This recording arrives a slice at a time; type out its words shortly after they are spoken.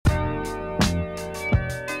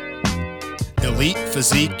Elite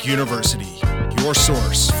Physique University, your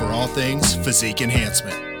source for all things physique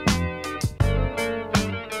enhancement.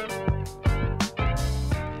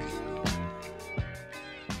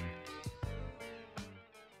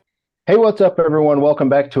 Hey, what's up, everyone? Welcome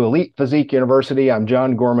back to Elite Physique University. I'm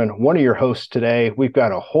John Gorman, one of your hosts today. We've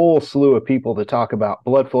got a whole slew of people to talk about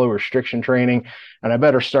blood flow restriction training, and I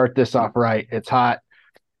better start this off right. It's hot.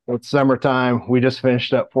 It's summertime. We just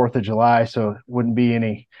finished up 4th of July, so it wouldn't be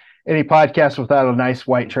any podcast without a nice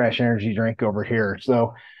white trash energy drink over here.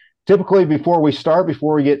 So typically before we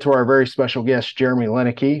get to our very special guest, Jeremy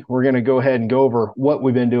Loenneke, we're going to go ahead and go over what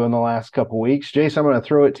we've been doing the last couple of weeks. Jace, I'm going to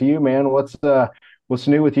throw it to you, man. What's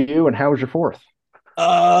new with you, and how was your 4th?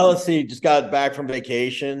 Let's see. Just got back from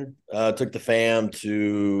vacation. Took the fam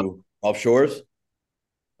to offshores.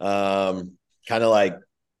 Kind of like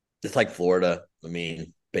it's like Florida. I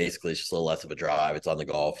mean, basically, it's just a little less of a drive. It's on the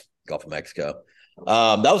Gulf of Mexico.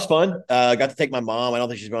 That was fun. Got to take my mom. I don't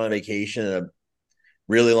think she's been on vacation in a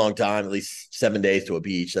really long time. At least 7 days to a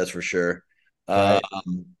beach. That's for sure. Right.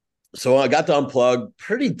 So I got to unplug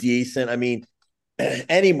pretty decent. I mean,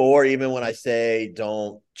 anymore, even when I say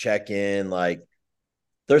don't check in, like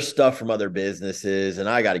there's stuff from other businesses and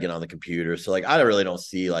I got to get on the computer. So like, I really don't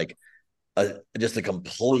see like just a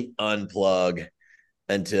complete unplug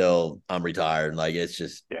until I'm retired. Like it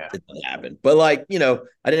doesn't happen. But like, I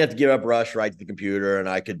didn't have to give up rush right to the computer, and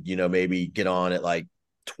I could, maybe get on at like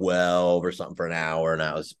 12 or something for an hour, and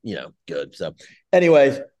I was, good. So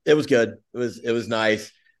anyways, it was good. It was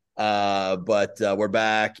nice. But we're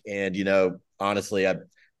back, and honestly, I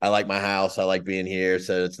like my house. I like being here.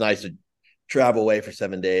 So it's nice to travel away for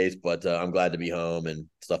 7 days, but I'm glad to be home and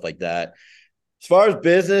stuff like that. As far as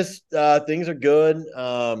business, things are good.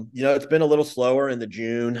 It's been a little slower in the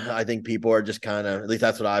June. I think people are just kind of, at least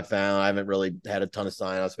that's what I've found. I haven't really had a ton of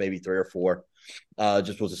signups, maybe 3 or 4.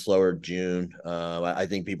 Just was a slower June. I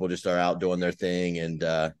think people just are out doing their thing and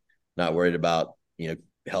not worried about,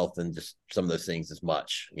 health and just some of those things as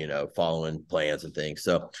much, following plans and things.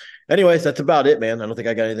 So anyways, that's about it, man. I don't think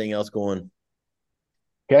I got anything else going.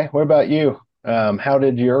 Okay. What about you? How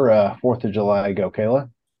did your 4th of July go, Kayla?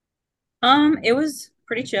 It was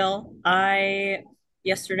pretty chill. I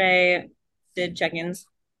yesterday did check-ins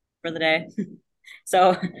for the day.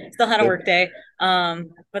 So still had a work day.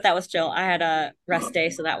 But that was chill. I had a rest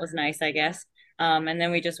day, so that was nice, I guess. And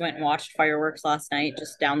then we just went and watched fireworks last night,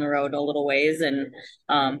 just down the road a little ways. And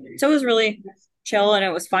so it was really chill. And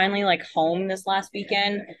it was finally like home this last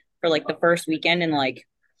weekend for like the first weekend in like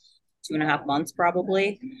 2.5 months,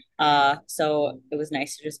 probably. So it was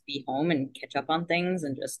nice to just be home and catch up on things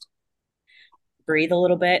and just breathe a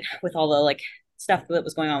little bit with all the like stuff that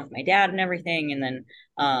was going on with my dad and everything. And then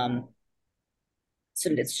so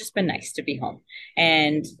it's just been nice to be home.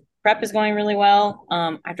 And prep is going really well.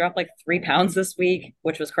 I dropped like 3 pounds this week,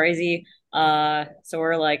 which was crazy. So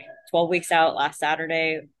we're like 12 weeks out last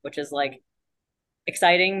Saturday, which is like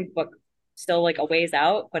exciting, but still like a ways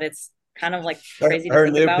out. But it's kind of like crazy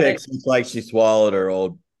to think about it. Seems like she swallowed her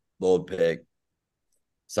old pig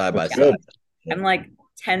side by side. I'm like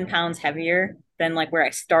 10 pounds heavier than like where I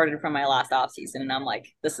started from my last off season. And I'm like,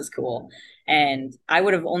 this is cool. And I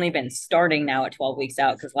would have only been starting now at 12 weeks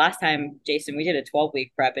out. Cause last time, Jason, we did a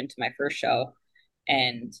 12-week prep into my first show,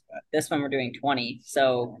 and this one we're doing 20.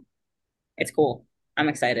 So it's cool. I'm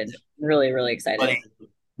excited. Really, really excited.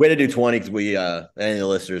 Way to do 20. Cause we, any of the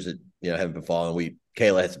listeners that, haven't been following,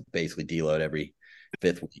 Kayla has to basically deload every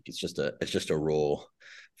 5th week. It's just a rule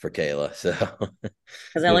for Kayla. So,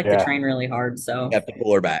 because I like to train really hard, so you have to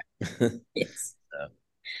pull her back. Yes.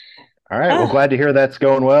 All right. Well, glad to hear that's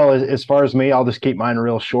going well. As far as me, I'll just keep mine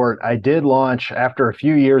real short. I did launch after a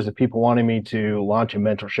few years of people wanting me to launch a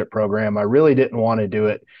mentorship program. I really didn't want to do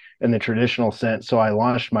it in the traditional sense. So I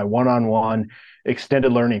launched my one-on-one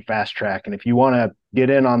extended learning fast track. And if you want to get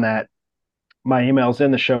in on that, my email's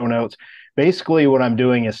in the show notes. Basically, what I'm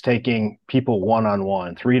doing is taking people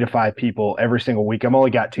one-on-one, 3 to 5 people every single week. I've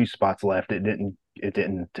only got 2 spots left. It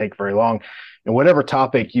didn't take very long. And whatever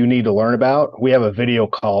topic you need to learn about, we have a video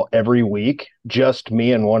call every week, just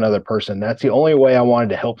me and one other person. That's the only way I wanted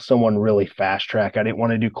to help someone really fast track. I didn't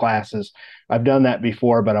want to do classes. I've done that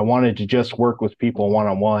before, but I wanted to just work with people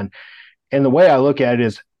one-on-one. And the way I look at it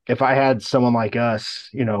is, if I had someone like us,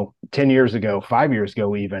 10 years ago, 5 years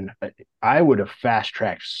ago, even, I would have fast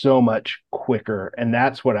tracked so much quicker. And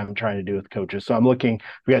that's what I'm trying to do with coaches. So we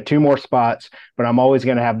got 2 more spots, but I'm always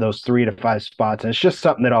going to have those 3 to 5 spots. And it's just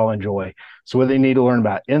something that I'll enjoy. So whether you need to learn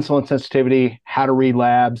about insulin sensitivity, how to read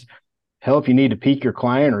labs, hell, if you need to peak your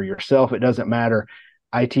client or yourself, it doesn't matter.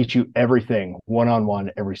 I teach you everything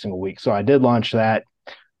one-on-one every single week. So I did launch that.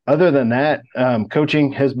 Other than that,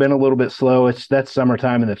 coaching has been a little bit slow. That's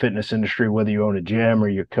summertime in the fitness industry, whether you own a gym or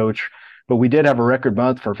you coach. But we did have a record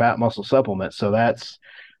month for fat muscle supplements, so that's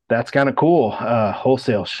kind of cool.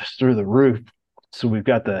 Wholesale's just through the roof, so we've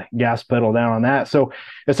got the gas pedal down on that. So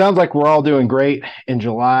it sounds like we're all doing great in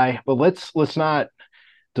July. But let's not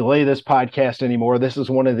delay this podcast anymore. This is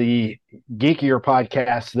one of the geekier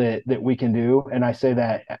podcasts that we can do, and I say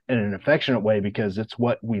that in an affectionate way because it's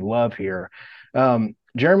what we love here.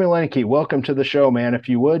 Jeremy Loenneke, welcome to the show, man. If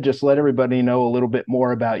you would just let everybody know a little bit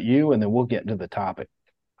more about you, and then we'll get into the topic.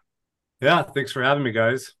 Yeah, thanks for having me,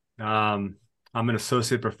 guys. I'm an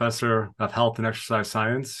associate professor of health and exercise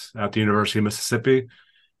science at the University of Mississippi.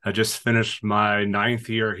 I just finished my 9th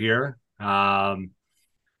year here. I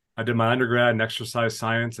did my undergrad in exercise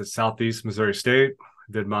science at Southeast Missouri State.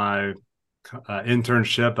 I did my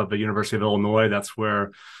internship at the University of Illinois. That's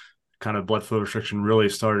where kind of blood flow restriction really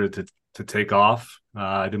started to take off.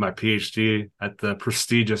 I did my PhD at the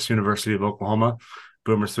prestigious University of Oklahoma,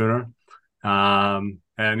 Boomer Sooner.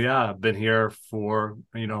 And yeah, I've been here for,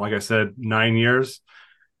 like I said, 9 years.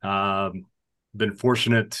 Been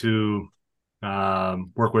fortunate to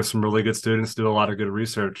work with some really good students, do a lot of good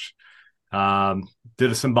research.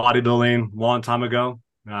 Did some bodybuilding a long time ago,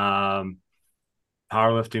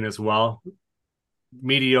 powerlifting as well.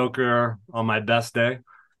 Mediocre on my best day,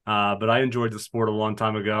 but I enjoyed the sport a long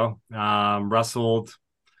time ago. Wrestled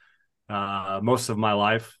most of my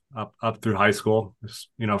life up through high school,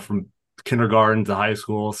 from kindergarten to high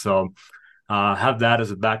school. So have that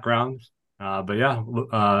as a background. But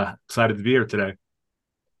yeah, excited to be here today.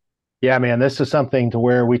 Yeah, man, this is something to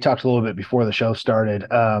where we talked a little bit before the show started.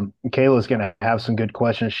 Kayla's going to have some good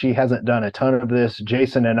questions. She hasn't done a ton of this.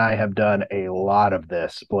 Jason and I have done a lot of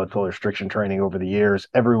this blood flow restriction training over the years,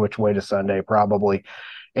 every which way to Sunday, probably.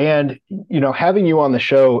 And, having you on the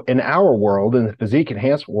show in our world, in the physique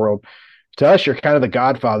enhancement world, to us, you're kind of the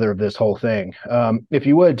godfather of this whole thing. If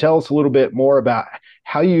you would, tell us a little bit more about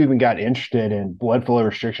how you even got interested in blood flow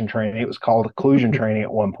restriction training. It was called occlusion training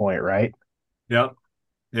at one point, right? Yep.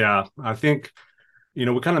 Yeah, I think, we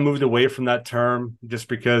kind of moved away from that term just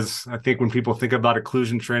because I think when people think about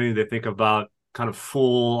occlusion training, they think about kind of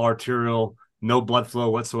full arterial, no blood flow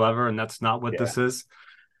whatsoever. And that's not what this is.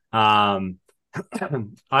 I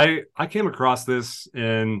came across this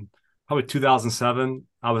in probably 2007.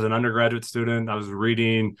 I was an undergraduate student. I was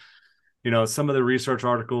reading, some of the research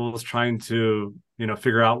articles, trying to,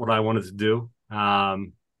 figure out what I wanted to do.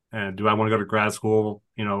 And do I want to go to grad school,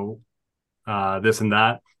 this and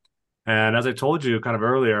that. And as I told you kind of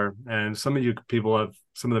earlier, and some of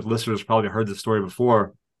the listeners probably heard this story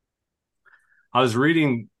before, I was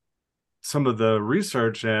reading some of the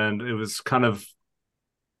research and it was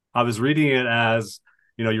I was reading it as,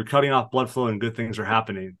 you're cutting off blood flow and good things are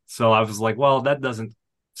happening. So I was like, well, that doesn't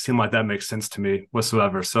seem like that makes sense to me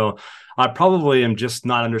whatsoever. So I probably am just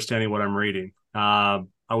not understanding what I'm reading. I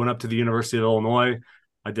went up to the University of Illinois.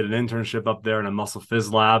 I did an internship up there in a muscle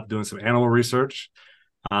phys lab doing some animal research.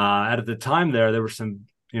 At the time there was some,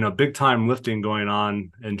 big time lifting going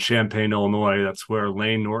on in Champaign, Illinois. That's where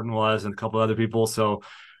Lane Norton was and a couple other people. So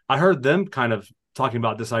I heard them kind of talking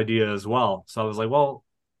about this idea as well. So I was like, well,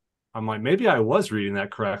 maybe I was reading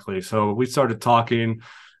that correctly. So we started talking.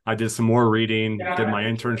 I did some more reading, did my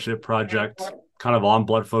internship project kind of on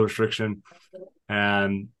blood flow restriction,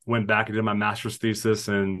 and went back and did my master's thesis,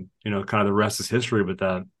 and kind of the rest is history with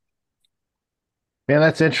that. Man,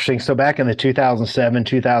 that's interesting. So back in the 2007,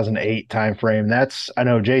 2008 timeframe, I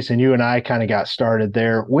know, Jason, you and I kind of got started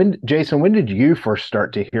there. Jason, when did you first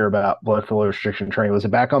start to hear about blood flow restriction training? Was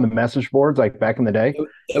it back on the message boards, like back in the day?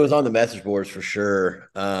 It was on the message boards for sure.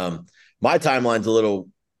 My timeline's a little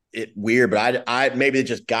weird, but I maybe it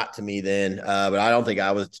just got to me then. But I don't think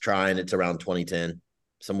I was trying. It's around 2010,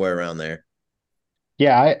 somewhere around there.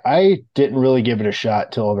 Yeah, I didn't really give it a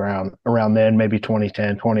shot till around then, maybe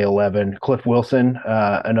 2010, 2011. Cliff Wilson,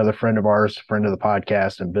 another friend of ours, friend of the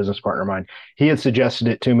podcast and business partner of mine, he had suggested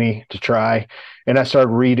it to me to try. And I started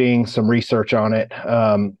reading some research on it,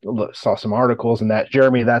 saw some articles and that.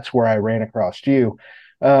 Jeremy, that's where I ran across you.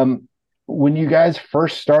 When you guys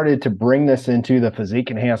first started to bring this into the physique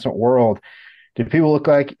enhancement world, did people look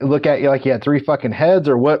at you like you had three fucking heads,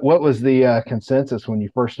 or what was the consensus when you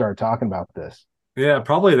first started talking about this? Yeah,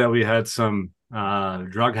 probably that we had some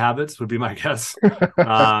drug habits would be my guess.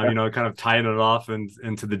 Kind of tying it off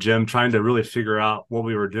into the gym, trying to really figure out what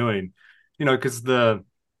we were doing. Because the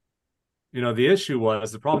issue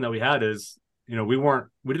was, the problem that we had is,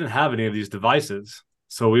 we didn't have any of these devices.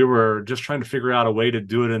 So we were just trying to figure out a way to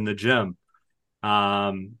do it in the gym.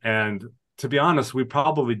 And to be honest, we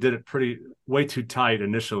probably did it way too tight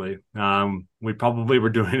initially. We probably were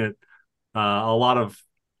doing it a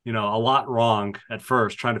lot wrong at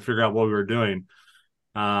first, trying to figure out what we were doing.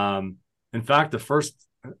 In fact, the first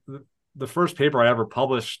paper I ever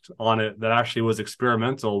published on it that actually was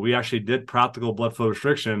experimental, we actually did practical blood flow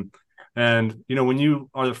restriction. And, when you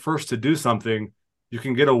are the first to do something, you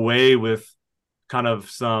can get away with kind of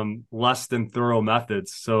some less than thorough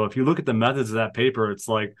methods. So if you look at the methods of that paper, it's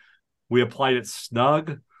like we applied it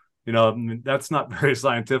snug. That's not very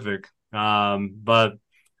scientific. But,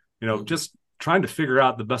 just trying to figure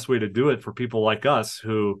out the best way to do it for people like us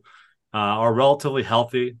who are relatively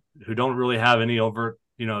healthy, who don't really have any overt,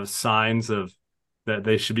 signs of that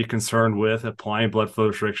they should be concerned with applying blood flow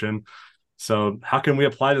restriction. So how can we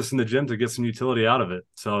apply this in the gym to get some utility out of it?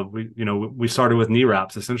 So we started with knee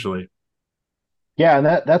wraps essentially. Yeah, and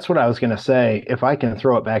that's what I was going to say. If I can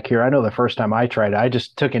throw it back here, I know the first time I tried it, I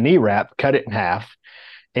just took a knee wrap, cut it in half,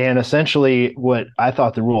 and essentially what I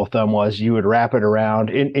thought the rule of thumb was you would wrap it around,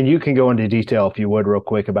 and you can go into detail if you would real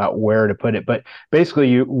quick about where to put it, but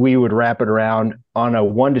basically we would wrap it around on a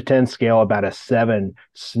 1 to 10 scale, about a 7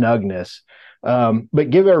 snugness. But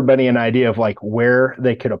give everybody an idea of like where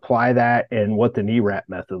they could apply that and what the knee wrap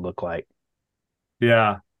method looked like.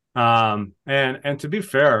 Yeah. And to be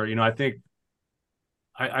fair,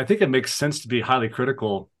 I think it makes sense to be highly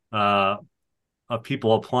critical of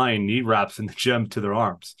people applying knee wraps in the gym to their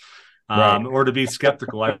arms, Right. or to be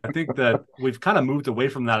skeptical. I think that we've kind of moved away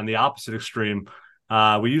from that in the opposite extreme.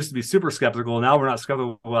 We used to be super skeptical. Now we're not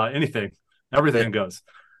skeptical about anything. Everything goes.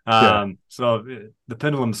 So the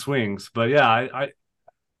pendulum swings. But yeah, I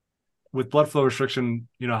with blood flow restriction,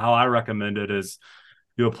 how I recommend it is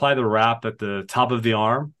you apply the wrap at the top of the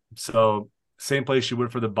arm. So same place you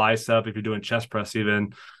would for the bicep if you're doing chest press,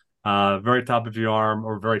 even very top of your arm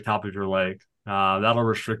or very top of your leg. That'll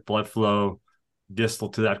restrict blood flow distal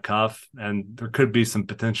to that cuff, and there could be some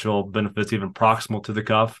potential benefits even proximal to the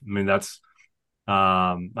cuff. I mean, that's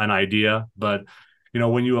an idea, but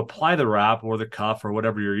when you apply the wrap or the cuff or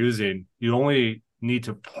whatever you're using, you only need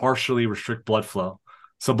to partially restrict blood flow.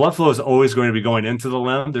 So blood flow is always going to be going into the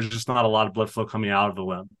limb. There's just not a lot of blood flow coming out of the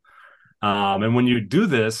limb. And when you do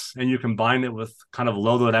this and you combine it with kind of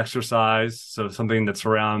low load exercise, so something that's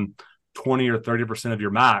around 20 or 30% of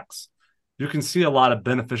your max, you can see a lot of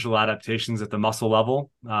beneficial adaptations at the muscle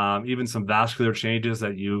level, even some vascular changes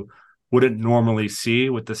that you wouldn't normally see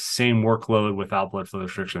with the same workload without blood flow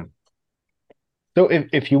restriction. So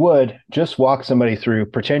if you would just walk somebody through,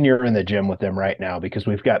 pretend you're in the gym with them right now, because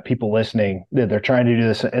we've got people listening that they're trying to do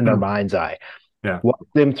this in their mind's eye. Yeah. Walk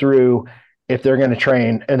them through if they're going to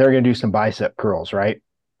train and they're going to do some bicep curls, right?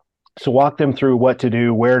 So walk them through what to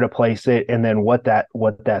do, where to place it, and then what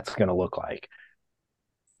that's going to look like.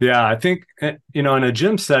 Yeah, I think, in a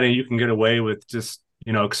gym setting, you can get away with just,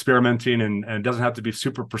 experimenting and it doesn't have to be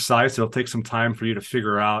super precise. It'll take some time for you to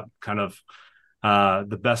figure out kind of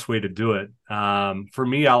the best way to do it. For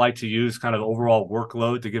me, I like to use kind of overall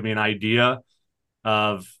workload to give me an idea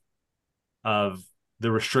of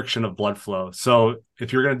the restriction of blood flow. So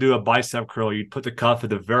if you're going to do a bicep curl, you'd put the cuff at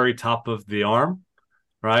the very top of the arm,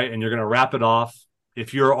 right? And you're going to wrap it off.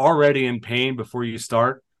 If you're already in pain before you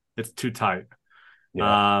start, it's too tight.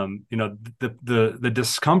 Yeah. The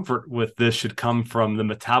discomfort with this should come from the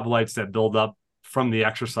metabolites that build up from the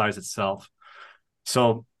exercise itself.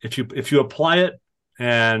 So if you apply it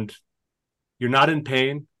and you're not in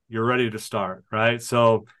pain, you're ready to start, right?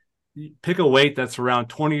 So pick a weight that's around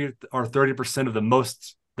 20 or 30% of the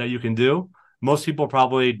most that you can do. Most people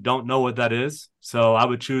probably don't know what that is. So I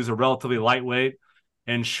would choose a relatively lightweight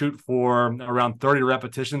and shoot for around 30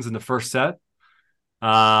 repetitions in the first set.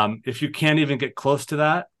 If you can't even get close to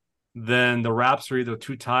that, then the wraps are either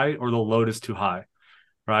too tight or the load is too high,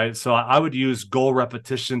 right? So I would use goal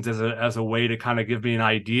repetitions as a way to kind of give me an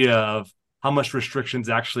idea of how much restriction is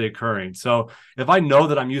actually occurring. So if I know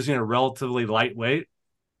that I'm using a relatively lightweight,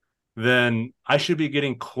 then I should be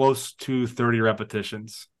getting close to 30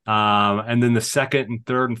 repetitions. And then the second and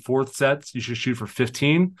third and fourth sets, you should shoot for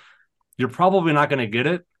 15. You're probably not going to get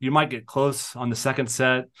it. You might get close on the second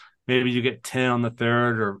set. Maybe you get 10 on the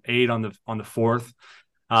third or 8 on the fourth.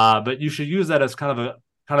 But you should use that as kind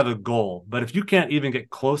of a goal. But if you can't even get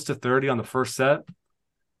close to 30 on the first set,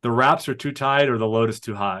 the wraps are too tight or the load is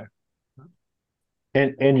too high.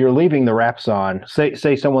 And you're leaving the wraps on.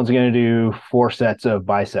 Say someone's going to do 4 sets of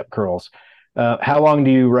bicep curls. How long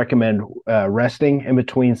do you recommend resting in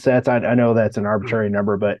between sets? I know that's an arbitrary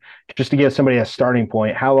number, but just to give somebody a starting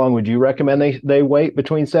point, how long would you recommend they wait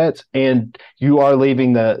between sets? And you are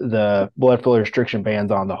leaving the blood flow restriction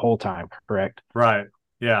bands on the whole time, correct? Right.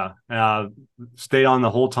 Yeah. Stay on the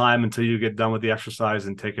whole time until you get done with the exercise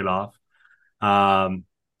and take it off.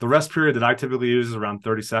 The rest period that I typically use is around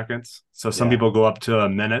 30 seconds. So some people go up to a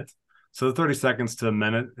minute. So the 30 seconds to a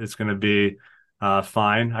minute is going to be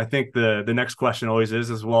fine. I think the next question always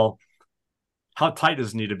is, well, how tight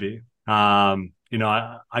does it need to be? I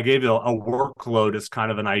gave you a workload as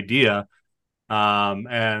kind of an idea.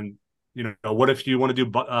 And what if you want to do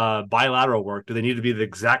bilateral work? Do they need to be the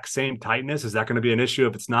exact same tightness? Is that going to be an issue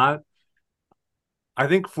if it's not? I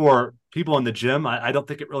think for people in the gym, I don't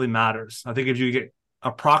think it really matters. I think if you get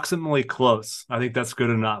approximately close, I think that's good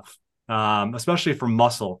enough, especially for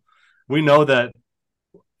muscle. We know that,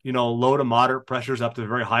 low to moderate pressures up to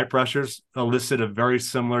very high pressures elicit a very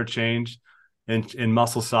similar change in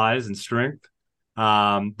muscle size and strength.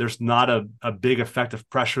 There's not a big effect of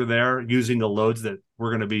pressure there using the loads that we're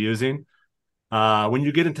going to be using. When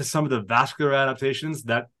you get into some of the vascular adaptations,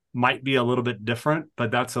 that might be a little bit different, but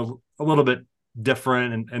that's a little bit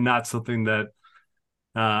different and not something that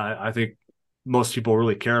I think most people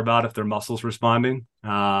really care about if their muscles responding.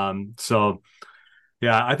 So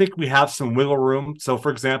yeah, I think we have some wiggle room. So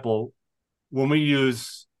for example, when we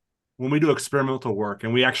do experimental work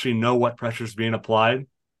and we actually know what pressure is being applied,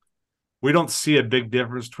 we don't see a big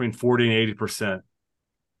difference between 40 and 80%.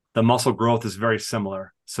 The muscle growth is very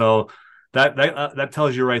similar. So that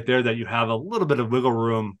tells you right there that you have a little bit of wiggle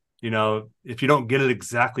room. If you don't get it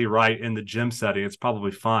exactly right in the gym setting, it's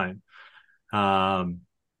probably fine.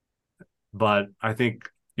 But I think,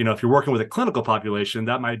 if you're working with a clinical population,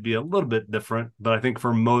 that might be a little bit different. But I think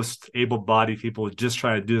for most able-bodied people just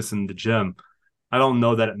trying to do this in the gym, I don't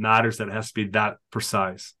know that it matters that it has to be that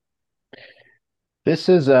precise. This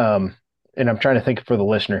is and I'm trying to think for the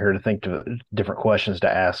listener here to think to different questions to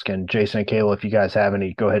ask. And Jason and Kayla, if you guys have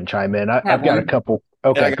any, go ahead and chime in. I've got a couple.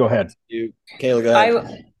 Okay, Yeah, go ahead. Kayla, go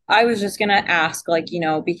ahead. I was just gonna ask,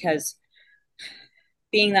 because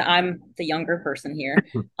being that I'm the younger person here,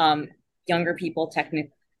 younger people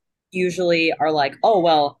technically usually are like, oh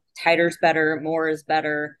well, tighter's better, more is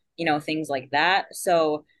better, things like that.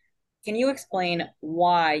 So can you explain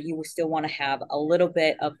why you still want to have a little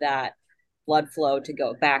bit of that blood flow to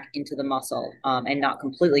go back into the muscle, and not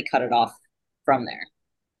completely cut it off from there?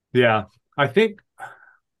 Yeah, I think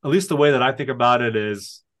at least the way that I think about it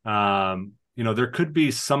is, there could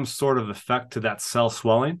be some sort of effect to that cell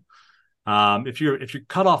swelling. If you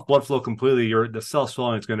cut off blood flow completely, the cell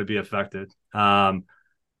swelling is going to be affected.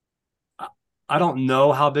 I don't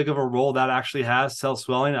know how big of a role that actually has, cell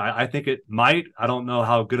swelling. I think it might. I don't know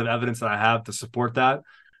how good of evidence that I have to support that.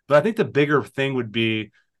 But I think the bigger thing would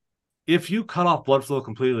be if you cut off blood flow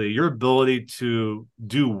completely, your ability to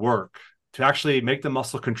do work, to actually make the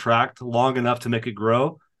muscle contract long enough to make it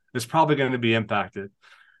grow, is probably going to be impacted.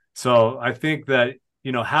 So I think that,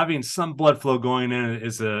 having some blood flow going in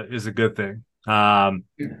is a good thing.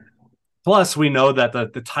 Plus, we know that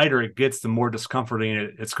the tighter it gets, the more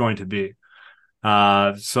discomforting it's going to be.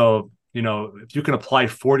 So, if you can apply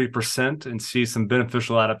 40% and see some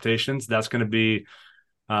beneficial adaptations, that's going to be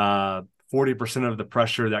 40% of the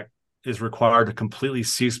pressure that is required to completely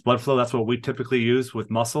cease blood flow. That's what we typically use with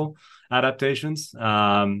muscle adaptations.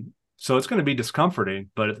 So it's going to be discomforting,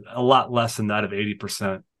 but a lot less than that of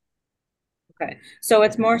 80%. Okay. So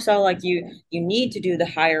it's more so like you need to do the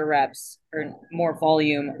higher reps or more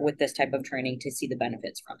volume with this type of training to see the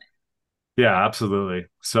benefits from it. Yeah, absolutely.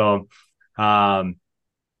 So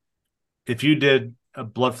if you did a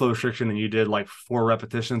blood flow restriction and you did like 4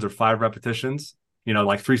 repetitions or 5 repetitions,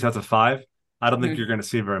 like 3 sets of 5, I don't think you're going to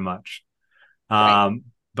see very much. Right.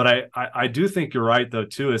 But I do think you're right, though,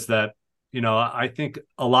 too, is that, I think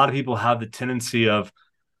a lot of people have the tendency of,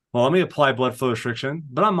 well, let me apply blood flow restriction,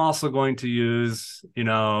 but I'm also going to use,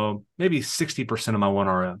 maybe 60% of my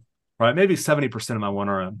 1RM, right? Maybe 70% of my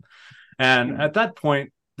 1RM. And at that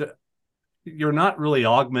point, you're not really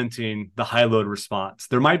augmenting the high load response.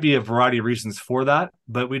 There might be a variety of reasons for that,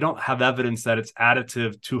 but we don't have evidence that it's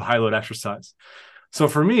additive to high load exercise. So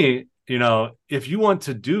for me, if you want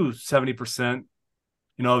to do 70%,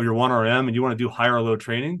 of your 1RM and you want to do higher load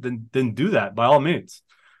training, then do that by all means.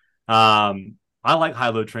 I like high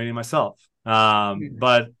load training myself.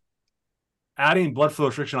 But adding blood flow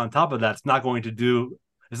restriction on top of that's not going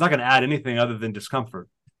to add anything other than discomfort.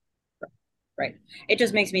 Right. It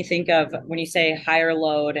just makes me think of when you say higher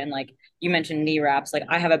load and like you mentioned knee wraps, like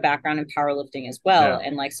I have a background in powerlifting as well. Yeah.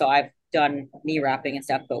 And like, so I've done knee wrapping and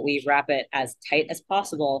stuff, but we wrap it as tight as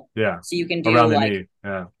possible. Yeah. So you can do around the like, knee.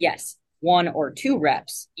 Yeah. Yes, 1 or 2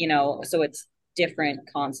 reps, so it's different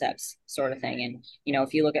concepts sort of thing. And,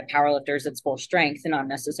 if you look at powerlifters, it's full strength and not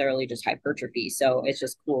necessarily just hypertrophy. So it's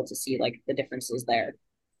just cool to see like the differences there.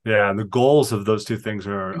 Yeah, and the goals of those two things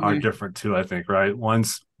are different too, I think, right?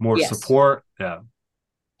 One's more support. Yeah.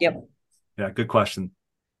 Yep. Yeah, good question.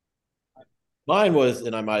 Mine was,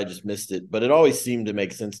 and I might have just missed it, but it always seemed to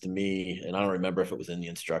make sense to me, and I don't remember if it was in the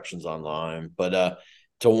instructions online, but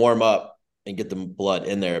to warm up and get the blood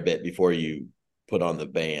in there a bit before you put on the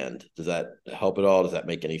band. Does that help at all? Does that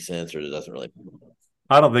make any sense, or it doesn't really?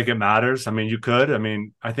 I don't think it matters. I mean, you could. I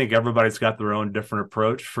mean, I think everybody's got their own different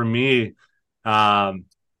approach. For me,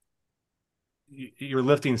 you're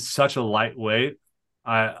lifting such a light weight.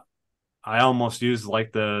 I almost use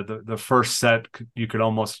like the first set. You could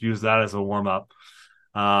almost use that as a warm up.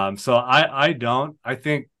 So I don't. I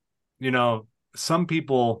think, you know, some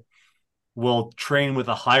people will train with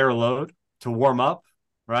a higher load to warm up,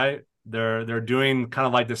 right? They're doing kind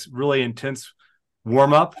of like this really intense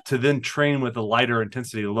warm up to then train with a lighter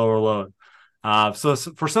intensity, lower load. So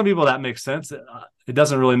for some people that makes sense. It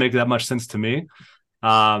doesn't really make that much sense to me.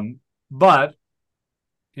 But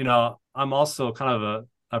you know, I'm also kind of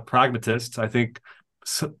a pragmatist. I think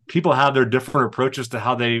people have their different approaches to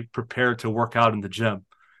how they prepare to work out in the gym.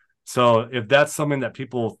 So if that's something that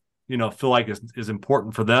people, you know, feel like is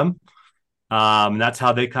important for them, that's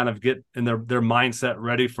how they kind of get in their mindset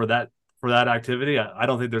ready for that activity. I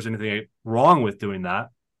don't think there's anything wrong with doing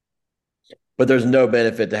that. But there's no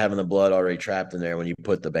benefit to having the blood already trapped in there when you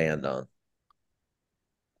put the band on.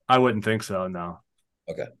 I wouldn't think so. No.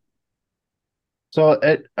 Okay. So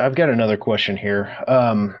I've got another question here.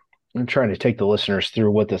 I'm trying to take the listeners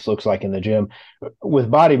through what this looks like in the gym.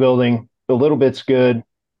 With bodybuilding, a little bit's good,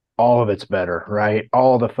 all of it's better, right?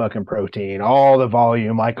 All the fucking protein, all the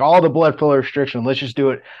volume, like all the blood flow restriction. Let's just do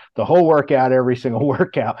it the whole workout, every single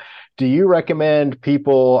workout. Do you recommend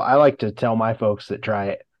people? I like to tell my folks that try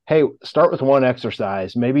it, hey, start with one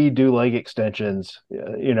exercise. Maybe you do leg extensions,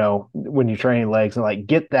 you know, when you train legs, and like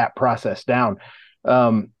get that process down.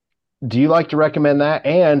 Do you like to recommend that?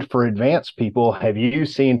 And for advanced people, have you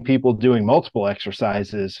seen people doing multiple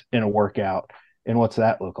exercises in a workout? And what's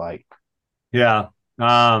that look like? Yeah.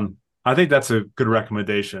 I think that's a good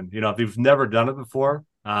recommendation. You know, if you've never done it before,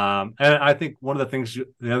 and I think one of the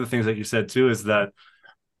other things that you said too is that,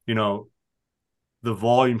 you know, the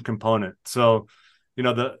volume component. So, you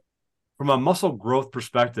know, from a muscle growth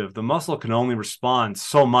perspective, the muscle can only respond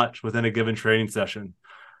so much within a given training session.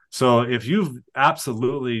 So if you've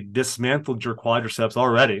absolutely dismantled your quadriceps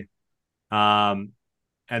already, and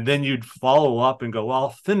then you'd follow up and go, well, I'll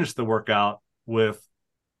finish the workout with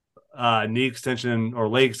knee extension or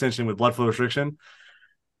leg extension with blood flow restriction.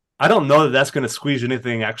 I don't know that that's going to squeeze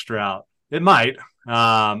anything extra out. It might.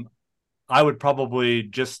 I would probably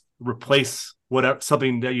just replace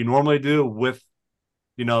something that you normally do with,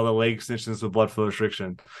 you know, the leg extensions with blood flow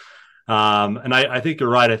restriction. And I think you're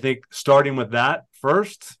right. I think starting with that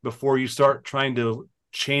first before you start trying to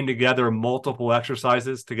chain together multiple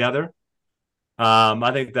exercises together,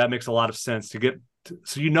 I think that makes a lot of sense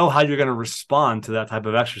so you know how you're going to respond to that type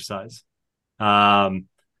of exercise. Now,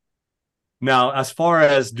 as far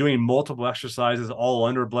as doing multiple exercises all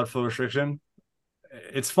under blood flow restriction,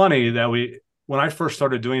 it's funny that when I first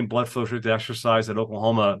started doing blood flow restricted exercise at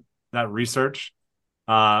Oklahoma, that research,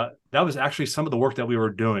 that was actually some of the work that we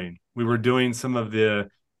were doing. We were doing some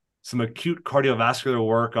acute cardiovascular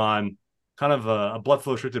work on kind of a blood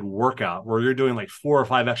flow restricted workout where you're doing like 4 or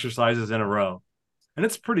 5 exercises in a row. And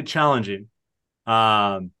it's pretty challenging.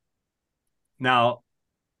 Now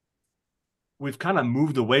we've kind of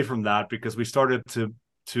moved away from that because we started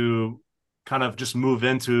to kind of just move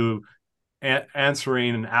into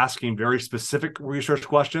answering and asking very specific research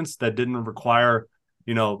questions that didn't require,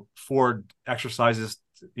 you know, 4 exercises,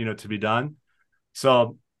 you know, to be done.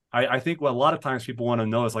 So I think what a lot of times people want to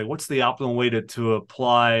know is like, what's the optimal way to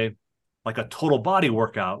apply like a total body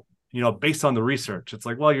workout, you know, based on the research? It's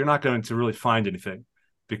like, well, you're not going to really find anything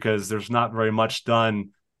because there's not very much done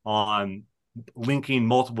on linking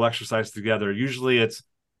multiple exercises together. Usually it's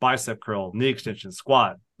bicep curl, knee extension,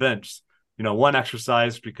 squat, bench, you know, one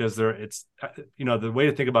exercise because it's, you know, the way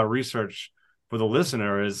to think about research for the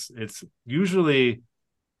listener is it's usually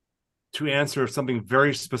to answer something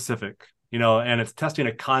very specific, you know, and it's testing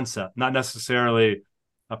a concept, not necessarily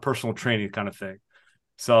a personal training kind of thing.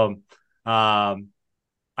 So I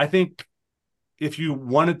think if you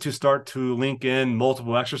wanted to start to link in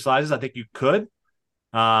multiple exercises, I think you could.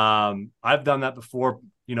 I've done that before,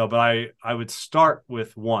 you know, but I would start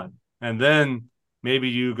with one and then maybe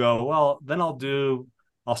you go, well, then I'll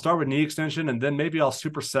start with knee extension and then maybe I'll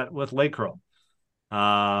superset with leg curl.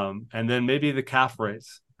 And then maybe the calf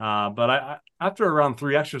raise. But after around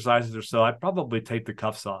 3 exercises or so, I'd probably take the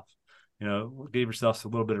cuffs off, you know, give yourself a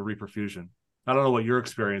little bit of reperfusion. I don't know what your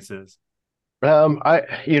experience is.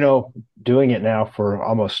 Doing it now for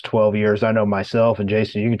almost 12 years, I know myself, and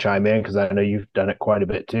Jason, you can chime in because I know you've done it quite a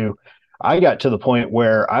bit too. I got to the point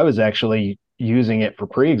where I was actually using it for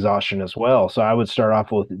pre-exhaustion as well. So I would start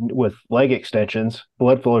off with leg extensions,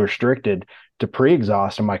 blood flow restricted to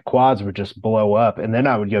pre-exhaust, and my quads would just blow up. And then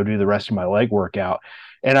I would go do the rest of my leg workout.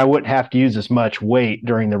 And I wouldn't have to use as much weight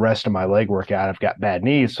during the rest of my leg workout. I've got bad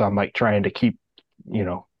knees, so I'm like trying to keep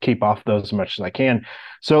off those as much as I can.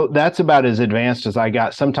 So that's about as advanced as I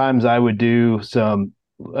got. Sometimes I would do some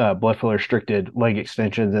blood flow restricted leg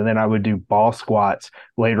extensions, and then I would do ball squats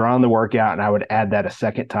later on in the workout, and I would add that a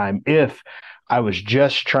second time if I was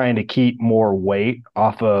just trying to keep more weight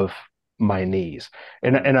off of my knees.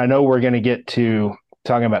 And I know we're going to get to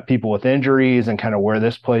talking about people with injuries and kind of where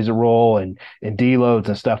this plays a role and deloads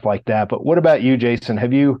and stuff like that. But what about you, Jason?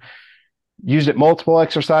 Have you used it multiple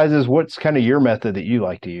exercises? What's kind of your method that you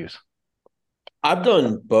like to use? I've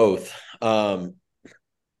done both. But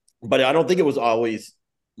I don't think it was always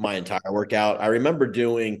my entire workout. I remember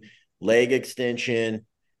doing leg extension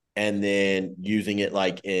and then using it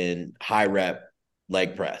like in high rep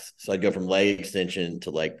leg press. So I'd go from leg extension to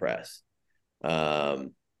leg press.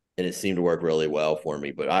 And it seemed to work really well for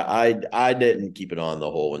me, but I didn't keep it on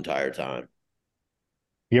the whole entire time.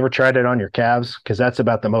 You ever tried it on your calves? Because that's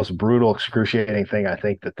about the most brutal, excruciating thing I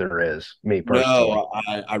think that there is, me personally. No,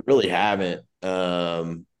 I really haven't.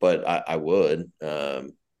 But I would.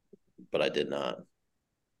 But I did not.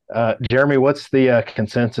 Jeremy, what's the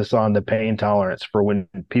consensus on the pain tolerance for when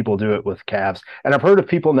people do it with calves? And I've heard of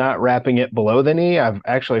people not wrapping it below the knee. I've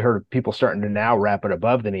actually heard of people starting to now wrap it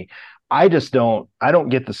above the knee. I don't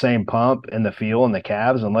get the same pump and the feel in the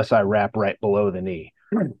calves unless I wrap right below the knee.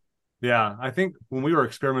 Yeah, I think when we were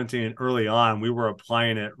experimenting early on, we were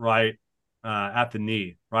applying it right at the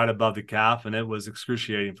knee, right above the calf, and it was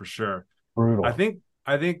excruciating for sure. Brutal. I think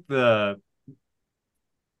I've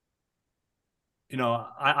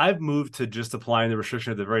moved to just applying the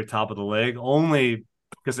restriction at the very top of the leg only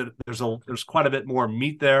because there's quite a bit more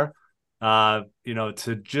meat there. To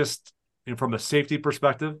just from a safety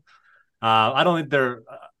perspective, I don't think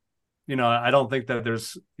I don't think that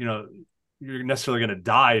there's you're necessarily going to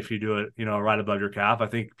die if you do it right above your calf. I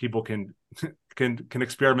think people can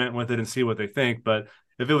experiment with it and see what they think. But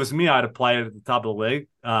if it was me, I'd apply it at the top of the leg.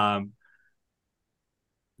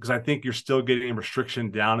 Because I think you're still getting restriction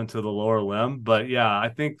down into the lower limb. But yeah, I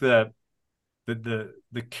think that the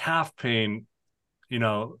calf pain,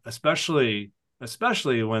 especially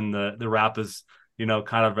when the wrap is,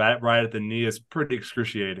 kind of right at the knee, is pretty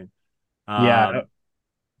excruciating. Yeah.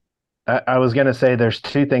 I was going to say there's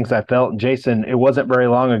two things I felt. Jason, it wasn't very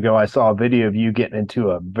long ago I saw a video of you getting into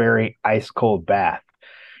a very ice cold bath.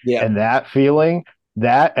 Yeah. And that feeling,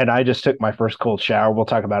 and I just took my first cold shower. We'll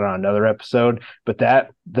talk about it on another episode. But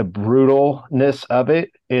the brutalness of it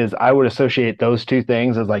is, I would associate those two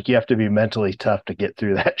things as like you have to be mentally tough to get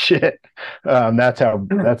through that shit. That's how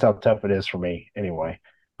tough it is for me anyway.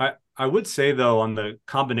 I would say though, on the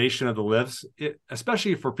combination of the lifts,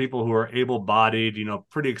 especially for people who are able-bodied,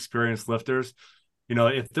 pretty experienced lifters,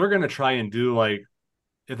 if they're going to try and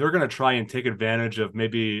take advantage of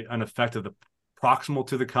maybe an effect of the proximal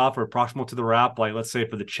to the cuff or proximal to the wrap, like let's say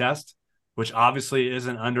for the chest, which obviously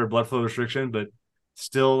isn't under blood flow restriction, but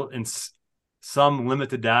still in some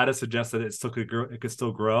limited data suggests that it could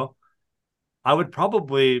still grow. I would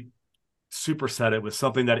probably superset it with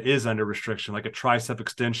something that is under restriction, like a tricep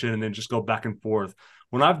extension, and then just go back and forth.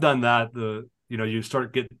 When I've done that, you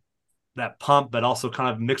start getting that pump, but also kind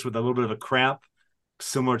of mixed with a little bit of a cramp,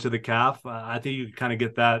 similar to the calf. I think you can kind of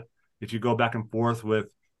get that if you go back and forth with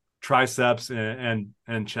triceps and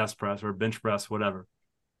chest press or bench press, whatever.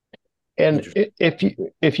 And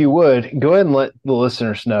if you would go ahead and let the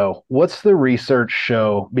listeners know, what's the research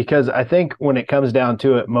show? Because I think when it comes down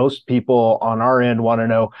to it, most people on our end want to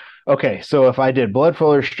know, okay, so if I did blood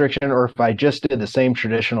flow restriction or if I just did the same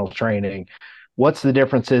traditional training, what's the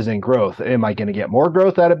differences in growth? Am I going to get more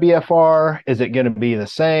growth out of BFR? Is it going to be the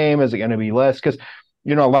same? Is it going to be less? Because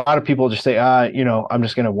a lot of people just say, I'm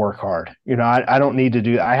just going to work hard. I don't need to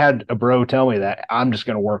do. I had a bro tell me that I'm just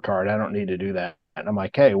going to work hard. I don't need to do that. And I'm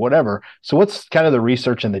like, hey, whatever. So what's kind of the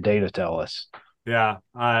research and the data tell us? Yeah,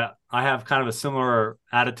 I have kind of a similar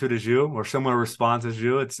attitude as you, or similar response as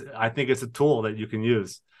you. I think it's a tool that you can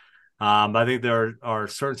use. I think there are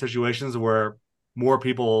certain situations where more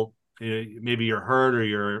people, maybe you're hurt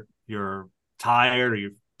or you're tired or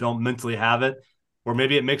you don't mentally have it, or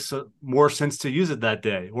maybe it makes more sense to use it that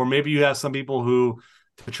day. Or maybe you have some people who,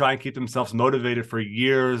 to try and keep themselves motivated for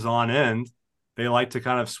years on end, they like to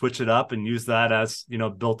kind of switch it up and use that as,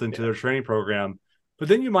 built into their training program. But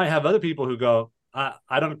then you might have other people who go,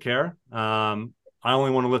 I don't care. I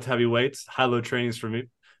only want to lift heavy weights. High load trainings for me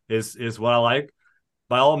is what I like.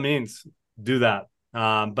 By all means, do that.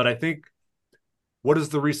 But I think, what does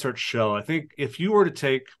the research show? I think if you were to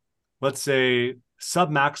take, let's say,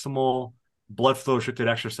 submaximal blood flow restricted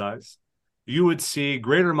exercise, you would see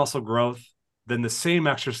greater muscle growth than the same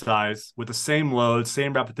exercise with the same load,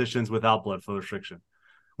 same repetitions without blood flow restriction,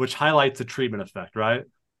 which highlights the treatment effect, right?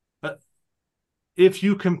 But if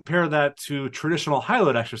you compare that to traditional high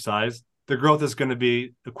load exercise, the growth is going to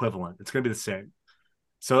be equivalent. It's going to be the same.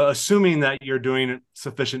 So assuming that you're doing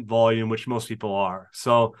sufficient volume, which most people are.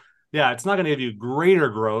 So yeah, it's not going to give you greater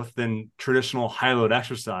growth than traditional high load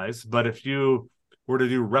exercise. But if you were to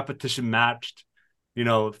do repetition matched,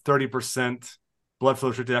 30% blood flow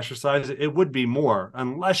restricted exercise, it would be more,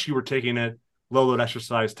 unless you were taking it low load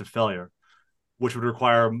exercise to failure, which would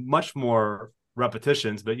require much more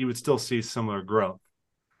repetitions, but you would still see similar growth.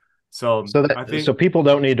 So I think, so people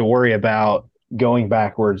don't need to worry about going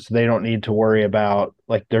backwards. They don't need to worry about,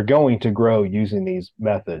 like, they're going to grow using these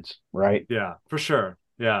methods, right? yeah, for sure.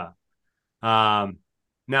 Yeah.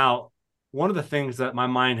 Now, one of the things that my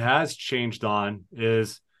mind has changed on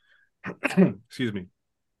is, excuse me,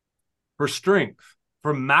 for strength,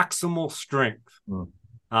 for maximal strength.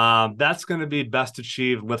 That's going to be best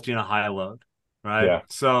achieved lifting a high load, right? Yeah.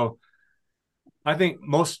 So I think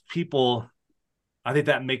most people, I think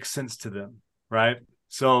that makes sense to them, right?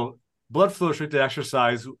 So blood flow restricted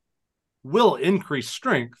exercise will increase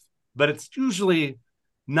strength, but it's usually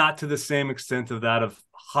not to the same extent of that of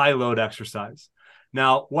high load exercise.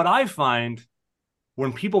 Now, what I find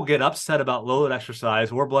when people get upset about low load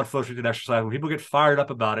exercise or blood flow restricted exercise, when people get fired up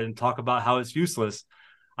about it and talk about how it's useless,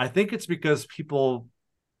 I think it's because people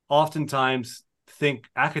oftentimes think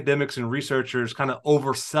academics and researchers kind of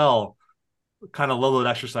oversell kind of low load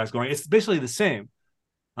exercise, going, it's basically the same.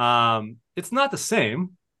 It's not the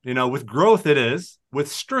same. With growth, it is. With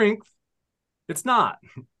strength, it's not.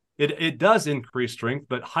 It does increase strength,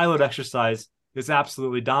 but high load exercise is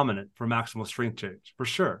absolutely dominant for maximal strength change, for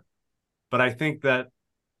sure. But I think that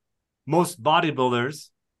most bodybuilders,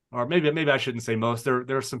 or maybe I shouldn't say most, there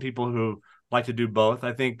are some people who like to do both.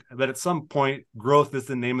 I think that at some point, growth is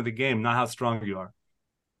the name of the game, not how strong you are.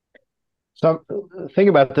 So think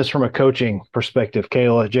about this from a coaching perspective,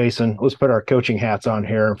 Kayla, Jason. Let's put our coaching hats on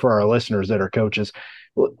here, and for our listeners that are coaches,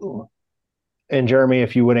 and Jeremy,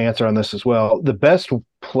 if you would answer on this as well, the best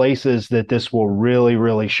places that this will really,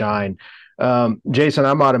 really shine. Jason,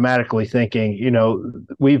 I'm automatically thinking,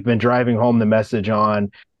 we've been driving home the message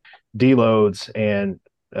on deloads and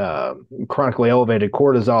chronically elevated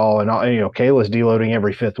cortisol, and Kayla's deloading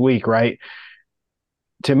every 5th week, right?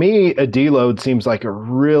 To me, a deload seems like a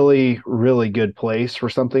really, really good place for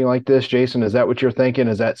something like this. Jason, is that what you're thinking?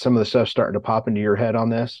 Is that some of the stuff starting to pop into your head on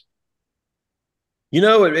this?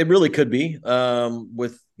 It really could be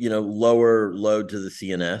with, lower load to the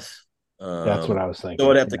CNS. That's what I was thinking.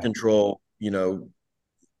 So I'd have to control,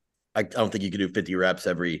 I don't think you could do 50 reps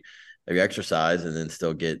every exercise and then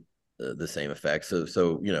still get the same effect.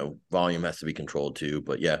 So, volume has to be controlled too.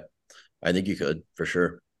 But yeah, I think you could for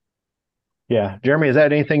sure. Yeah. Jeremy, is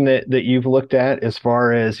that anything that you've looked at as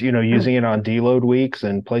far as, using it on deload weeks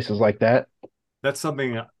and places like that? That's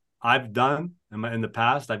something I've done in the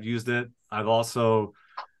past. I've used it. I've also,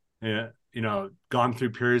 gone through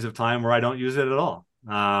periods of time where I don't use it at all.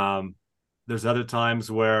 There's other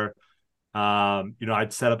times where,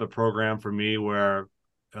 I'd set up a program for me where,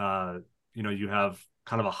 you have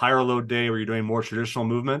kind of a higher load day where you're doing more traditional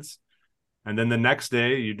movements. And then the next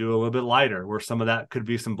day you do a little bit lighter, where some of that could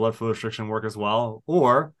be some blood flow restriction work as well.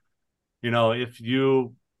 Or, if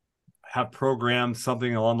you have programmed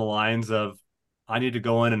something along the lines of, I need to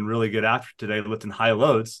go in and really get after today, lifting high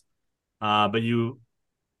loads. But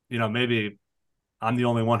maybe I'm the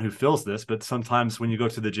only one who feels this, but sometimes when you go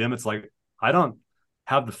to the gym, it's like, I don't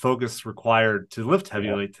have the focus required to lift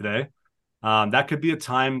heavy weight today. That could be a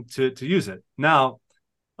time to use it. Now,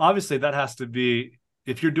 obviously that has to be,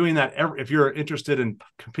 if you're doing that, if you're interested in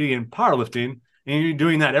competing in powerlifting and you're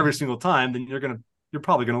doing that every single time, then you're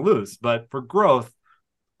probably going to lose. But for growth,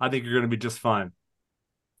 I think you're going to be just fine.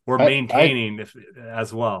 Or maintaining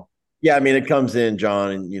as well. Yeah, I mean, it comes in,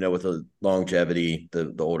 John, and with the longevity,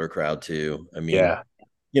 the older crowd too. I mean,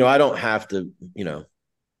 I don't have to,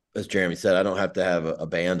 as Jeremy said, I don't have to have a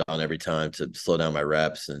band on every time to slow down my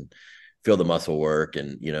reps and feel the muscle work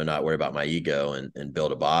and, not worry about my ego and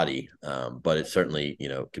build a body. But it certainly,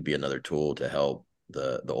 could be another tool to help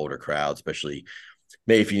the older crowd, especially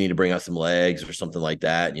maybe if you need to bring out some legs or something like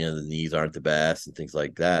that, the knees aren't the best and things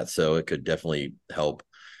like that. So it could definitely help.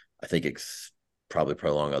 I think it's probably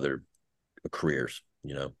prolong other careers.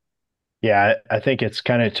 Yeah, I think it's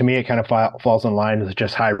kind of, to me, it kind of falls in line with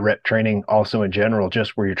just high rep training also in general,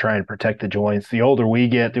 just where you're trying to protect the joints. The older we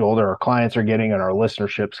get, the older our clients are getting and our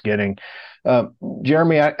listenership's getting.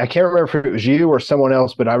 Jeremy, I can't remember if it was you or someone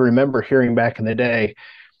else, but I remember hearing back in the day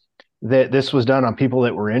that this was done on people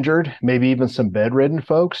that were injured, maybe even some bedridden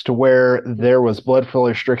folks, to where there was blood flow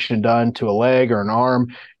restriction done to a leg or an arm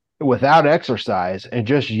without exercise, and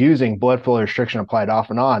just using blood flow restriction applied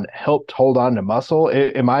off and on helped hold on to muscle.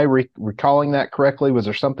 Am I recalling that correctly? Was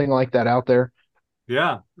there something like that out there?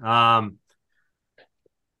 Yeah.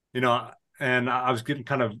 You know, and I was getting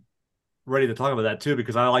kind of ready to talk about that too,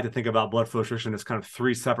 because I like to think about blood flow restriction as kind of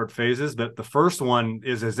three separate phases. But the first one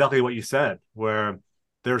is exactly what you said, where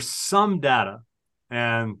there's some data,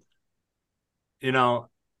 and you know,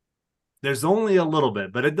 there's only a little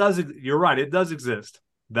bit, but it does. You're right, it does exist,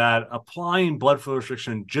 that applying blood flow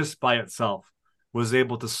restriction just by itself was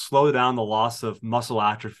able to slow down the loss of muscle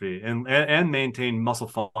atrophy and maintain muscle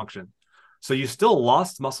function. So you still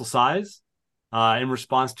lost muscle size in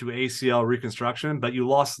response to ACL reconstruction, but you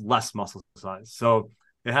lost less muscle size. So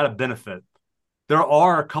it had a benefit. There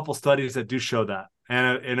are a couple studies that do show that.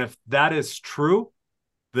 And if that is true,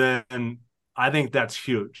 then I think that's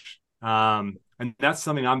huge. And that's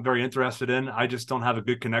something I'm very interested in. I just don't have a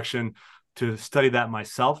good connection to study that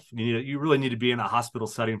myself. You really need to be in a hospital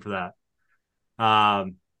setting for that.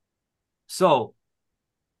 So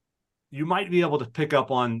you might be able to pick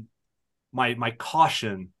up on my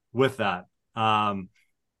caution with that. I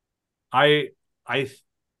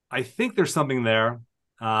I think there's something there.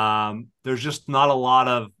 There's just not a lot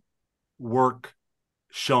of work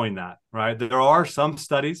showing that, right? There are some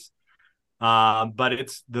studies, but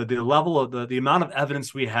it's the level of the amount of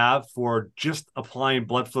evidence we have for just applying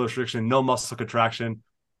blood flow restriction, no muscle contraction,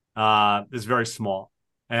 is very small.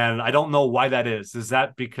 And I don't know why that is. Is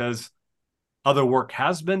that because other work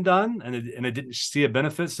has been done and it didn't see a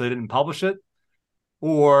benefit, so they didn't publish it?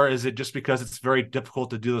 Or is it just because it's very difficult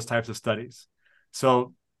to do those types of studies?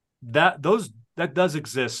 So that does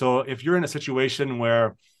exist. So if you're in a situation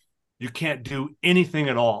where you can't do anything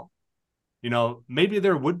at all, maybe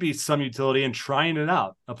there would be some utility in trying it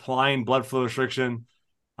out, applying blood flow restriction,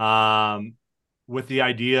 with the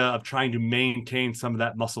idea of trying to maintain some of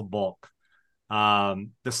that muscle bulk.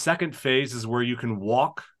 The second phase is where you can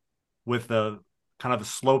walk with a kind of a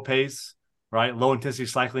slow pace, right? Low intensity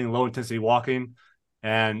cycling, low intensity walking,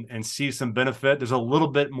 and see some benefit. There's a little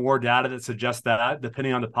bit more data that suggests that,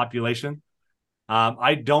 depending on the population.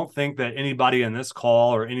 I don't think that anybody in this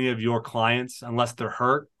call or any of your clients, unless they're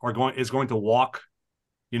hurt, is going to walk,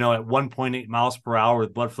 at 1.8 miles per hour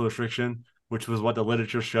with blood flow restriction, which was what the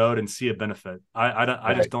literature showed, and see a benefit.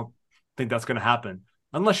 I just don't think that's going to happen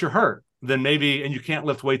unless you're hurt. Then maybe, and you can't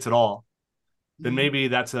lift weights at all, then maybe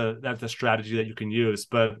that's a strategy that you can use.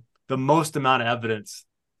 But the most amount of evidence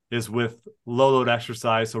is with low load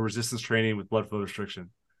exercise or resistance training with blood flow restriction.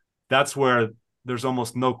 That's where there's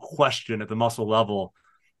almost no question at the muscle level,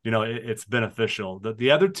 it's beneficial.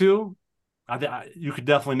 The other two, you could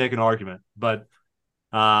definitely make an argument, but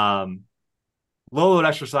low load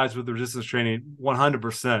exercise with the resistance training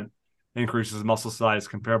 100% increases muscle size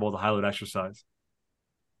comparable to high load exercise.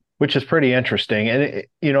 Which is pretty interesting. And,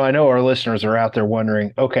 I know our listeners are out there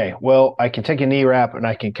wondering, okay, well, I can take a knee wrap and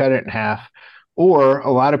I can cut it in half. Or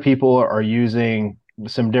a lot of people are using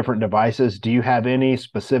some different devices. Do you have any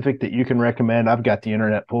specific that you can recommend? I've got the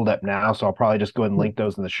internet pulled up now, so I'll probably just go ahead and link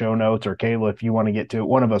those in the show notes. Or Kayla, if you want to get to it,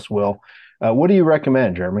 one of us will. What do you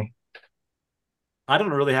recommend, Jeremy? I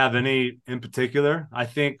don't really have any in particular. I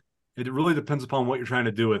think it really depends upon what you're trying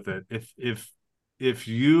to do with it. If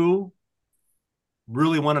you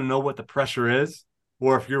really want to know what the pressure is,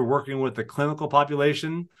 or if you're working with the clinical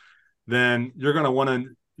population, then you're going to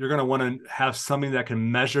want to have something that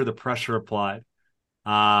can measure the pressure applied.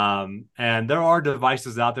 And there are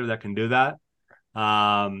devices out there that can do that.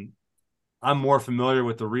 I'm more familiar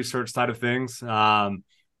with the research side of things. As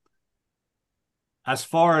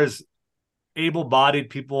far as able-bodied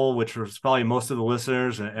people, which is probably most of the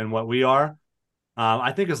listeners and what we are,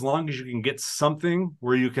 I think as long as you can get something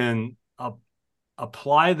where you can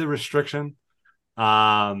apply the restriction,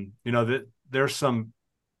 that there's some,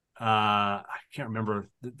 I can't remember.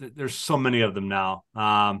 There's so many of them now.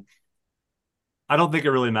 I don't think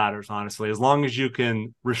it really matters, honestly, as long as you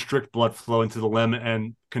can restrict blood flow into the limb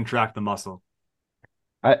and contract the muscle.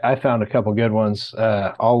 I found a couple good ones.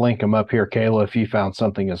 I'll link them up here, Kayla. If you found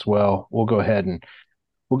something as well, we'll go ahead and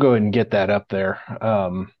get that up there.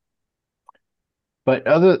 But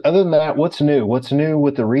other than that, what's new? What's new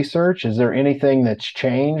with the research? Is there anything that's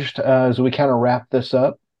changed as we kind of wrap this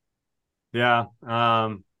up? Yeah.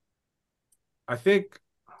 I think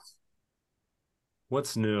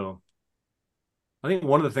What's new? I think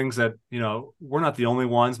one of the things that, we're not the only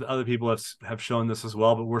ones, but other people have shown this as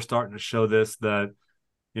well, but we're starting to show this, that,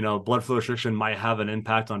 blood flow restriction might have an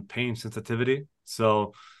impact on pain sensitivity.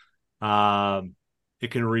 So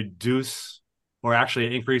it can reduce, or actually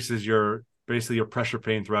it increases basically your pressure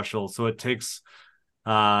pain threshold. So it takes,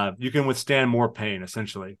 you can withstand more pain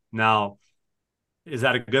essentially. Now, is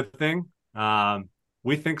that a good thing?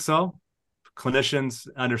 We think so. Clinicians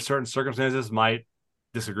under certain circumstances might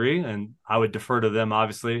disagree, and I would defer to them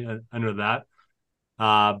obviously under that.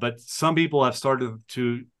 But some people have started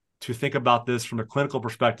to think about this from a clinical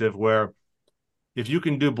perspective, where if you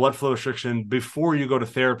can do blood flow restriction before you go to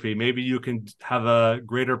therapy, maybe you can have a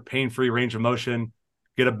greater pain-free range of motion,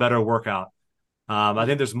 get a better workout. I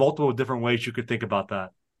think there's multiple different ways you could think about that.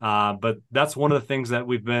 But that's one of the things that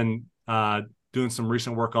we've been doing some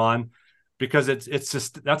recent work on, because it's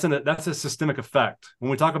just that's a systemic effect.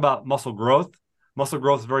 When we talk about muscle growth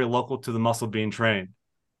is very local to the muscle being trained.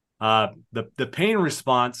 The pain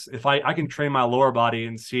response, if I can train my lower body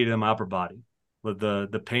and see it in my upper body, with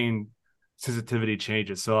the pain sensitivity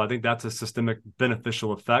changes. So I think that's a systemic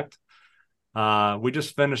beneficial effect. We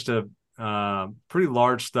just finished a pretty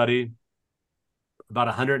large study, about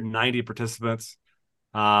 190 participants,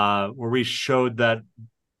 where we showed that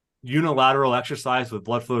unilateral exercise with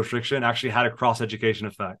blood flow restriction actually had a cross-education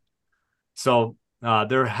effect. So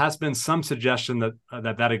there has been some suggestion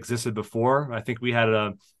that existed before. I think we had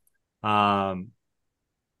a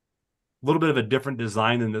little bit of a different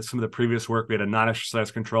design than some of the previous work. We had a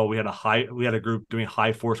non-exercise control. We had a group doing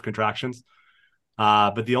high force contractions.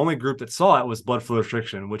 But the only group that saw it was blood flow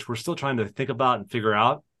restriction, which we're still trying to think about and figure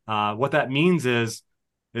out. What that means is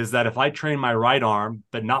that if I train my right arm,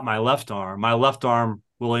 but not my left arm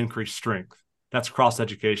will increase strength. That's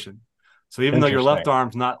cross-education. So even though your left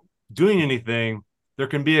arm's not doing anything, there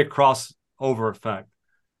can be a crossover effect.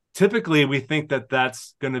 Typically, we think that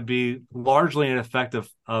that's going to be largely an effect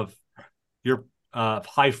of your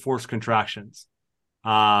high force contractions.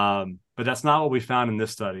 But that's not what we found in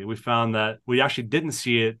this study. We found that we actually didn't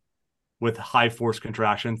see it with high force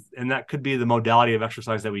contractions, and that could be the modality of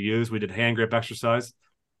exercise that we use. We did hand grip exercise,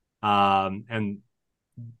 and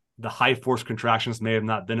the high force contractions may have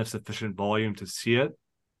not been of sufficient volume to see it.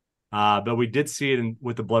 But we did see it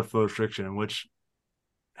with the blood flow restriction, which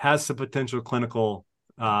has some potential clinical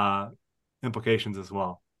implications as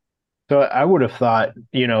well. So I would have thought,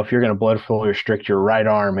 if you're going to blood flow restrict your right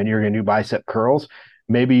arm and you're going to do bicep curls,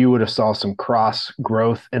 maybe you would have saw some cross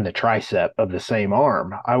growth in the tricep of the same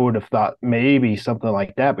arm. I would have thought maybe something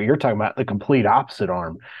like that, but you're talking about the complete opposite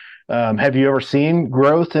arm. Have you ever seen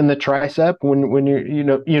growth in the tricep when you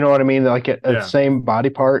know what I mean? Like a same body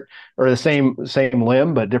part, or the same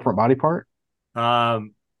limb, but different body part?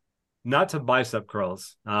 Not to bicep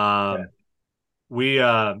curls. We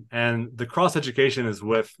and the cross education is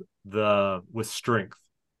with strength,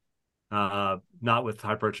 not with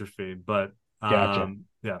hypertrophy, but Gotcha.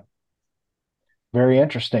 Yeah. Very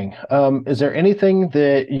interesting. Is there anything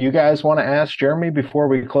that you guys want to ask Jeremy before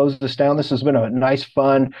we close this down? This has been a nice,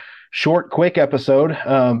 fun, short, quick episode.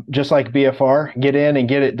 Just like BFR, get in and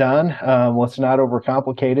get it done. Let's not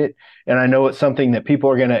overcomplicate it. And I know it's something that people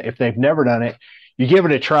are going to, if they've never done it, you give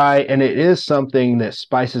it a try, and it is something that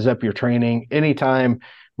spices up your training. Anytime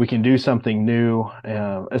we can do something new,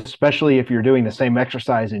 especially if you're doing the same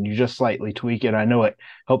exercise and you just slightly tweak it. I know it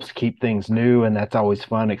helps keep things new, and that's always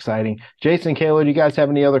fun, exciting. Jason, Kayla, do you guys have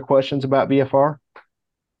any other questions about BFR?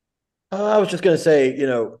 I was just going to say,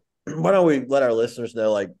 why don't we let our listeners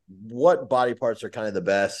know, like, what body parts are kind of the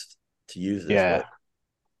best to use this with?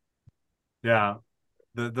 Yeah.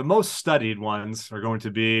 The most studied ones are going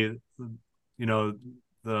to be,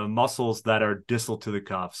 the muscles that are distal to the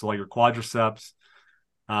cuff. So like your quadriceps,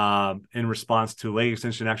 in response to leg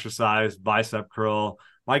extension exercise, bicep curl.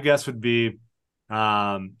 My guess would be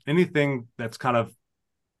anything that's kind of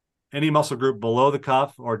any muscle group below the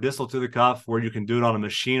cuff or distal to the cuff where you can do it on a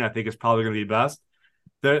machine, I think is probably going to be best.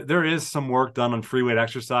 There is some work done on free weight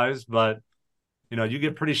exercise, but you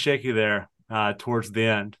get pretty shaky there towards the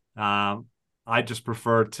end. I just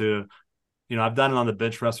prefer to, I've done it on the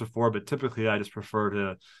bench press before, but typically I just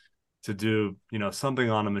prefer to do, something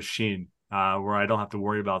on a machine where I don't have to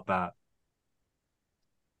worry about that.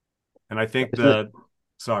 And I think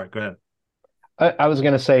sorry, go ahead. I was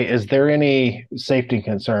going to say, is there any safety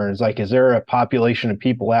concerns? Like, is there a population of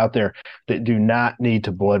people out there that do not need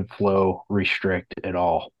to blood flow restrict at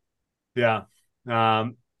all? Yeah.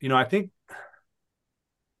 I think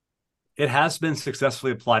it has been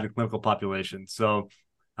successfully applied in clinical populations. So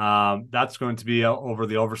that's going to be over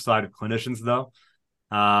the oversight of clinicians, though.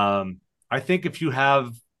 I think if you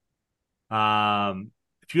have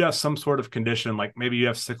if you have some sort of condition, like maybe you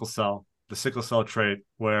have the sickle cell trait,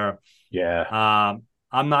 where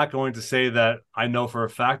I'm not going to say that I know for a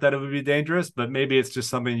fact that it would be dangerous, but maybe it's just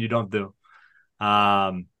something you don't do.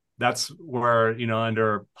 That's where,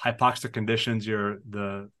 under hypoxic conditions,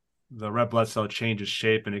 the red blood cell changes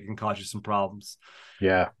shape and it can cause you some problems.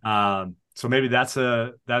 Yeah. So maybe that's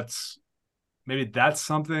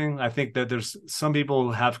something. I think that there's some people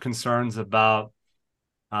who have concerns about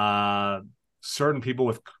certain people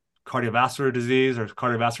with cardiovascular disease or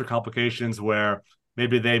cardiovascular complications, where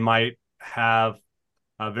maybe they might have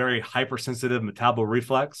a very hypersensitive metabolic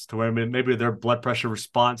reflex, to where maybe their blood pressure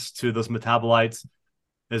response to those metabolites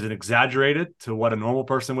is exaggerated to what a normal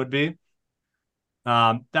person would be.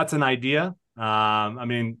 That's an idea.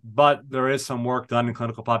 But there is some work done in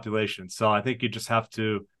clinical populations. So I think you just have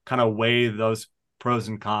to kind of weigh those pros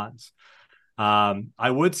and cons. I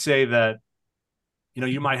would say that,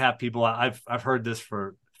 you might have people, I've heard this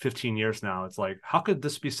for 15 years now. It's like, how could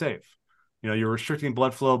this be safe? You're restricting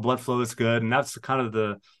blood flow is good. And that's kind of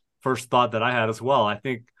the first thought that I had as well. I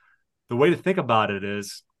think the way to think about it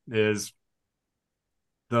is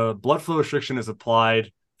the blood flow restriction is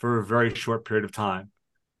applied for a very short period of time,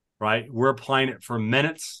 right? We're applying it for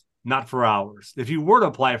minutes, not for hours. If you were to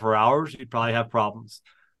apply it for hours, you'd probably have problems.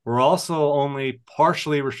 We're also only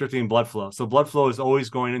partially restricting blood flow. So blood flow is always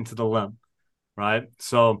going into the limb, right?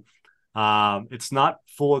 So it's not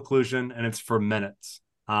full occlusion, and it's for minutes.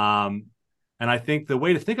 And I think the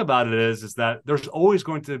way to think about it is that there's always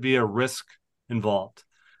going to be a risk involved,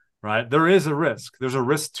 right? There is a risk. There's a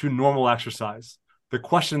risk to normal exercise. The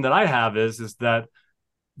question that I have is that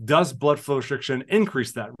does blood flow restriction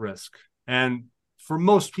increase that risk? And for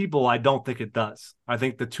most people, I don't think it does. I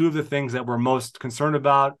think the two of the things that we're most concerned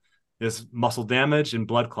about is muscle damage and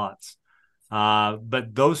blood clots.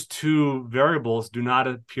 But those two variables do not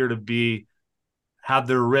appear to have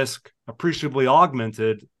their risk appreciably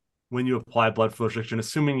augmented when you apply blood flow restriction,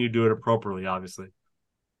 assuming you do it appropriately, obviously.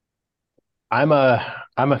 I'm a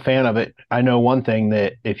fan of it. I know one thing,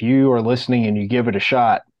 that if you are listening and you give it a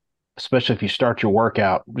shot, especially if you start your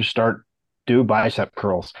workout, do bicep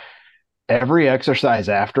curls. Every exercise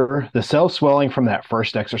after, the cell swelling from that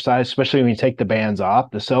first exercise, especially when you take the bands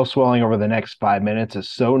off, the cell swelling over the next 5 minutes is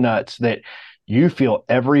so nuts that you feel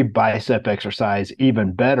every bicep exercise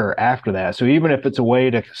even better after that. So even if it's a way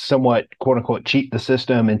to somewhat, quote unquote, cheat the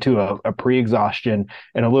system into a pre-exhaustion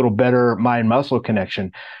and a little better mind-muscle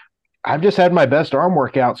connection, I've just had my best arm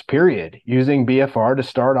workouts, period, using BFR to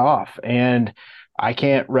start off. And I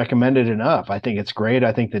can't recommend it enough. I think it's great.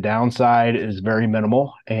 I think the downside is very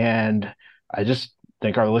minimal. And I just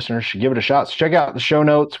think our listeners should give it a shot. So check out the show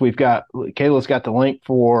notes. Kayla's got the link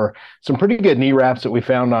for some pretty good knee wraps that we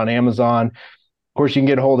found on Amazon. Of course, you can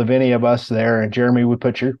get a hold of any of us there. And Jeremy, we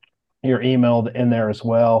put your email in there as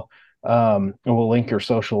well. And we'll link your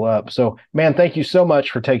social up. So, man, thank you so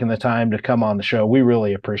much for taking the time to come on the show. We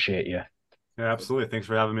really appreciate you. Yeah, absolutely. Thanks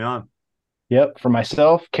for having me on. Yep. For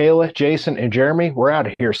myself, Kayla, Jason, and Jeremy, we're out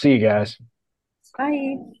of here. See you guys.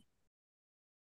 Bye.